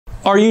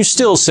Are you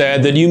still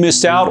sad that you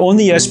missed out on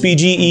the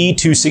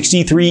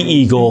SBGE263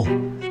 Eagle?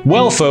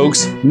 Well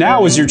folks,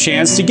 now is your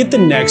chance to get the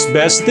next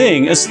best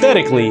thing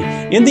aesthetically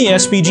in the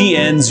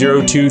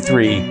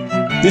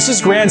SBGN023. This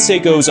is Grand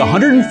Seiko's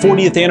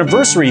 140th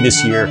anniversary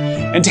this year,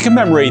 and to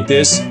commemorate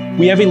this,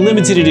 we have a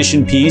limited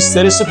edition piece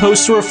that is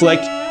supposed to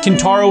reflect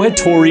Kintaro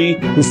Hattori,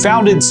 who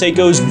founded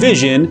Seiko's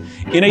vision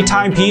in a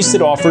timepiece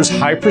that offers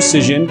high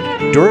precision,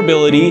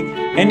 durability,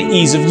 and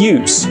ease of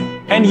use.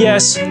 And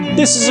yes,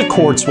 this is a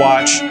quartz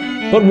watch.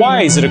 But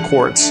why is it a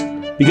quartz?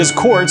 Because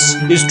quartz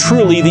is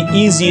truly the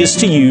easiest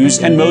to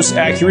use and most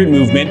accurate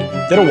movement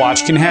that a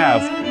watch can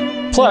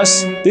have.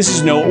 Plus, this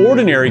is no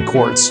ordinary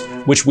quartz,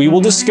 which we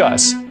will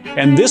discuss.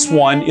 And this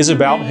one is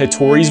about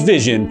Hattori's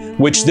vision,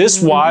 which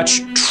this watch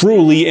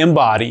truly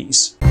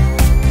embodies.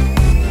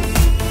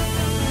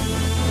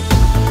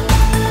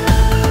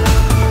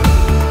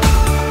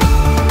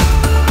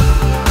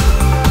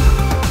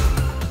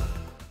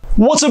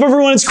 What's up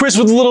everyone, it's Chris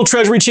with the Little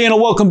Treasury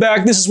channel. Welcome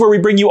back. This is where we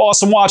bring you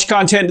awesome watch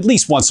content at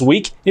least once a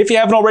week. If you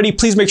haven't already,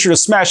 please make sure to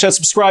smash that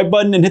subscribe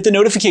button and hit the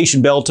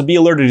notification bell to be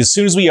alerted as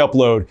soon as we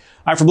upload.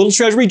 I'm from Little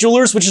Treasury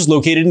Jewelers, which is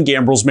located in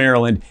Gambrills,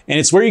 Maryland, and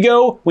it's where you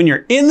go when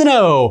you're in the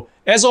know.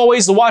 As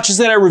always, the watches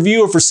that I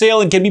review are for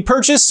sale and can be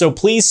purchased, so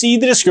please see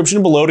the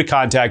description below to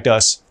contact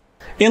us.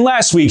 In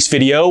last week's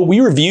video, we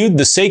reviewed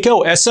the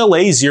Seiko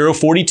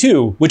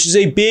SLA042, which is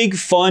a big,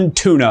 fun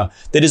tuna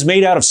that is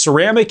made out of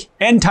ceramic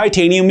and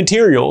titanium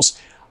materials.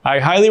 I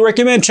highly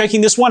recommend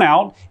checking this one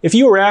out if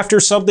you are after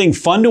something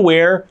fun to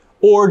wear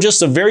or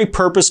just a very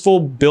purposeful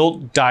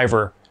built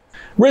diver.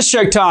 Wrist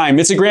check time.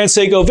 It's a Grand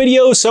Seiko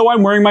video, so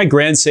I'm wearing my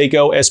Grand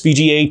Seiko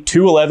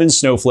SBGA211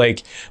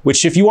 Snowflake,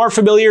 which if you aren't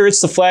familiar, it's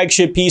the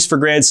flagship piece for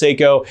Grand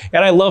Seiko,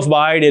 and I love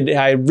mine, and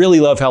I really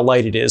love how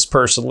light it is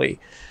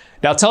personally.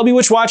 Now tell me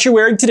which watch you're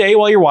wearing today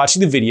while you're watching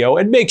the video,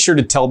 and make sure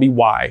to tell me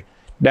why.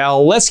 Now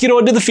let's get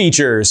on to the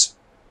features.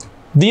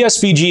 The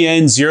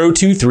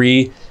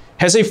SBGN023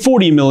 has a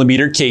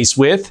 40mm case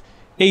width,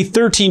 a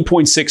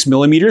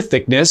 13.6mm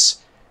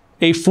thickness,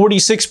 a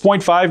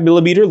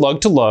 46.5mm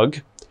lug-to-lug,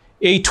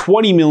 a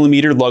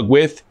 20mm lug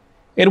width,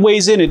 and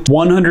weighs in at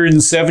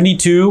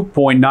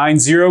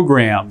 172.90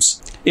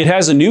 grams. It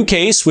has a new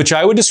case, which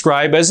I would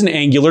describe as an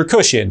angular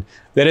cushion,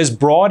 that has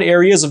broad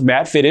areas of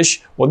matte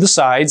finish on the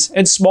sides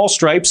and small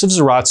stripes of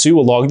Zaratsu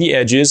along the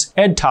edges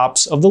and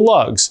tops of the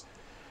lugs.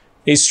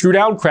 A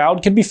screw-down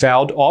crown can be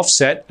found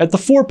offset at the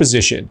 4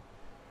 position.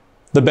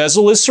 The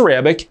bezel is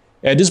ceramic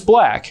and is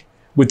black,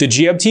 with the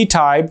GMT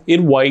time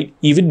in white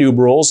even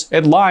numerals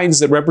and lines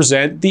that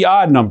represent the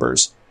odd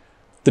numbers.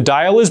 The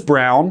dial is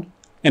brown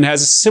and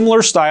has a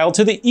similar style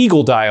to the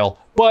Eagle dial,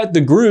 but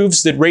the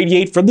grooves that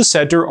radiate from the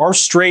center are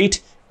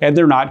straight and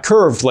they're not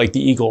curved like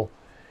the Eagle.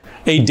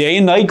 A day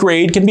and night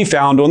grade can be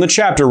found on the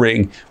chapter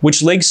ring,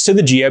 which links to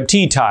the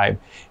GMT time,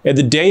 and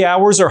the day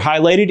hours are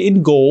highlighted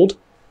in gold,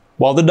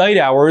 while the night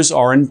hours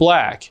are in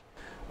black.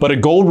 But a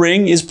gold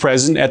ring is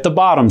present at the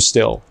bottom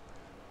still.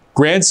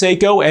 Grand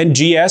Seiko and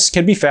GS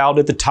can be found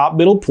at the top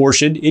middle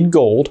portion in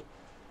gold.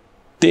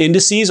 The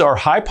indices are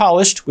high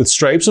polished with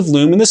stripes of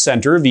lume in the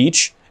center of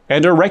each,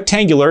 and are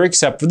rectangular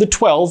except for the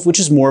 12, which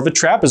is more of a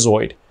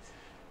trapezoid.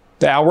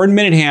 The hour and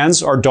minute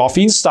hands are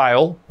Dauphine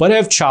style, but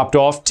have chopped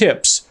off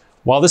tips,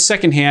 while the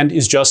second hand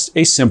is just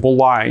a simple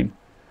line.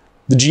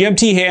 The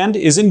GMT hand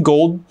is in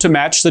gold to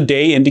match the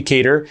day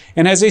indicator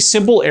and has a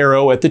simple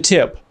arrow at the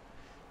tip.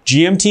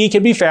 GMT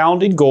can be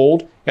found in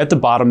gold at the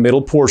bottom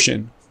middle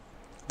portion.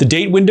 The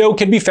date window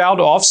can be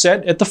found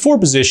offset at the 4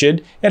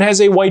 position and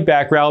has a white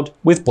background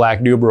with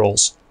black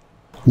numerals.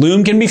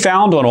 Lume can be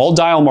found on all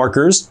dial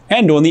markers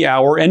and on the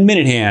hour and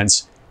minute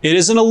hands. It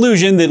is an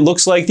illusion that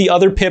looks like the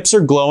other pips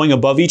are glowing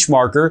above each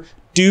marker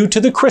due to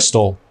the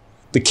crystal.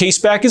 The case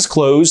back is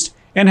closed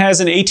and has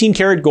an 18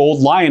 karat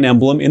gold lion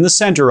emblem in the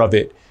center of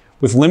it,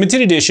 with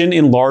limited edition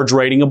in large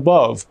writing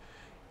above.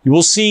 You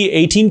will see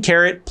 18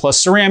 karat plus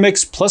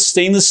ceramics plus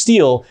stainless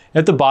steel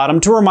at the bottom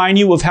to remind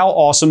you of how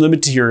awesome the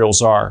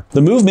materials are.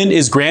 The movement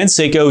is Grand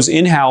Seiko's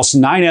in-house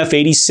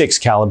 9F86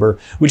 caliber,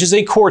 which is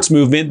a quartz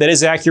movement that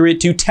is accurate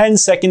to 10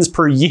 seconds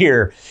per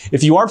year.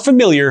 If you aren't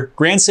familiar,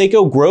 Grand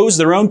Seiko grows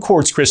their own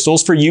quartz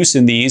crystals for use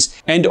in these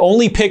and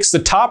only picks the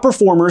top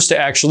performers to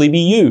actually be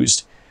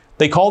used.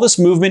 They call this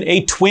movement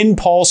a twin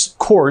pulse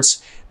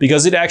quartz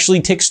because it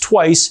actually ticks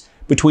twice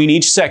between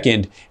each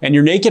second, and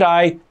your naked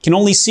eye can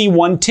only see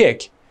one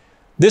tick.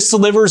 This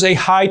delivers a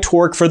high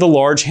torque for the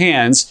large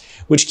hands,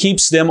 which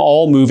keeps them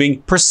all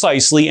moving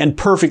precisely and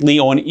perfectly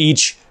on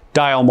each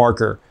dial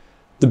marker.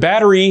 The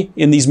battery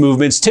in these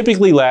movements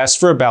typically lasts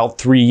for about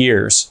 3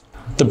 years.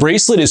 The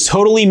bracelet is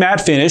totally matte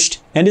finished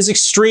and is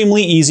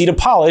extremely easy to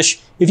polish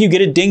if you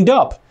get it dinged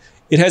up.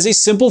 It has a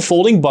simple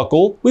folding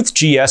buckle with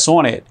GS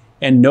on it,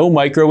 and no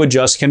micro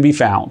adjust can be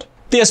found.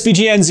 The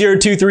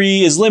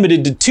SBGN023 is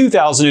limited to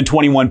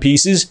 2,021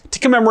 pieces to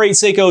commemorate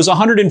Seiko's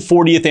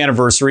 140th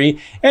anniversary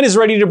and is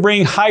ready to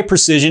bring high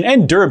precision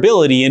and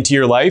durability into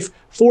your life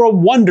for a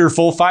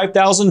wonderful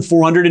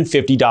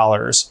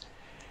 $5,450.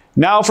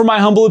 Now for my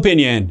humble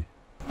opinion.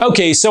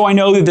 Okay, so I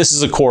know that this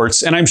is a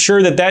quartz, and I'm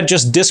sure that that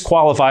just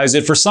disqualifies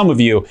it for some of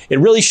you.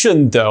 It really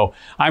shouldn't though.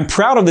 I'm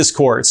proud of this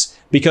quartz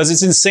because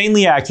it's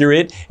insanely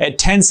accurate at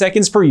 10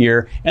 seconds per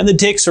year, and the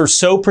ticks are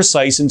so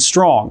precise and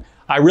strong.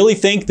 I really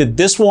think that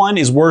this one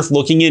is worth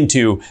looking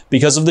into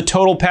because of the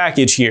total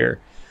package here.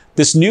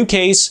 This new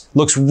case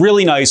looks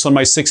really nice on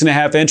my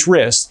 6.5-inch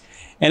wrist,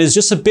 and is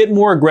just a bit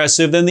more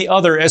aggressive than the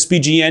other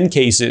SBGN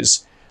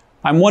cases.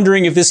 I'm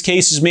wondering if this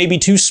case is maybe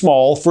too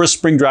small for a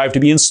spring drive to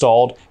be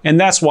installed, and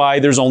that's why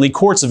there's only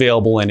quartz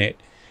available in it.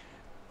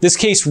 This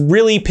case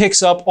really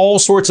picks up all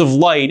sorts of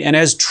light and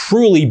has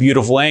truly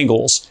beautiful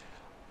angles.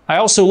 I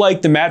also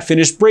like the matte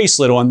finish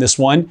bracelet on this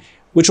one,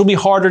 which will be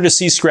harder to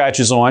see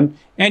scratches on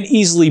and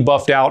easily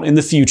buffed out in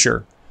the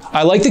future.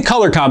 I like the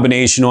color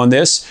combination on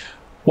this.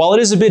 While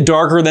it is a bit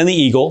darker than the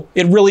Eagle,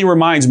 it really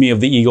reminds me of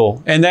the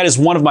Eagle, and that is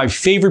one of my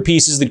favorite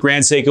pieces that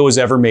Grand Seiko has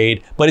ever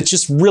made, but it's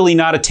just really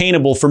not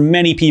attainable for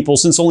many people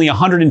since only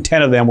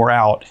 110 of them were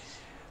out.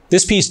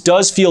 This piece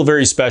does feel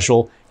very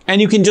special, and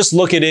you can just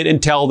look at it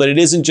and tell that it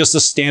isn't just a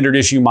standard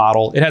issue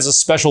model. It has a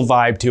special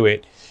vibe to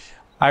it.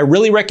 I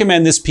really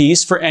recommend this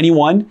piece for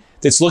anyone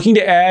that's looking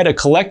to add a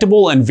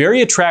collectible and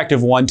very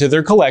attractive one to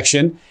their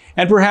collection,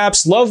 and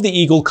perhaps love the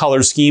Eagle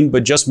color scheme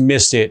but just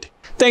missed it.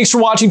 Thanks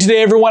for watching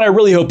today, everyone. I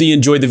really hope that you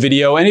enjoyed the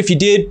video, and if you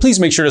did, please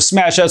make sure to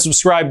smash that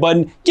subscribe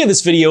button, give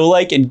this video a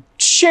like, and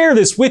share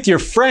this with your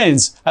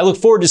friends. I look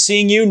forward to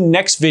seeing you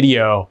next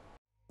video.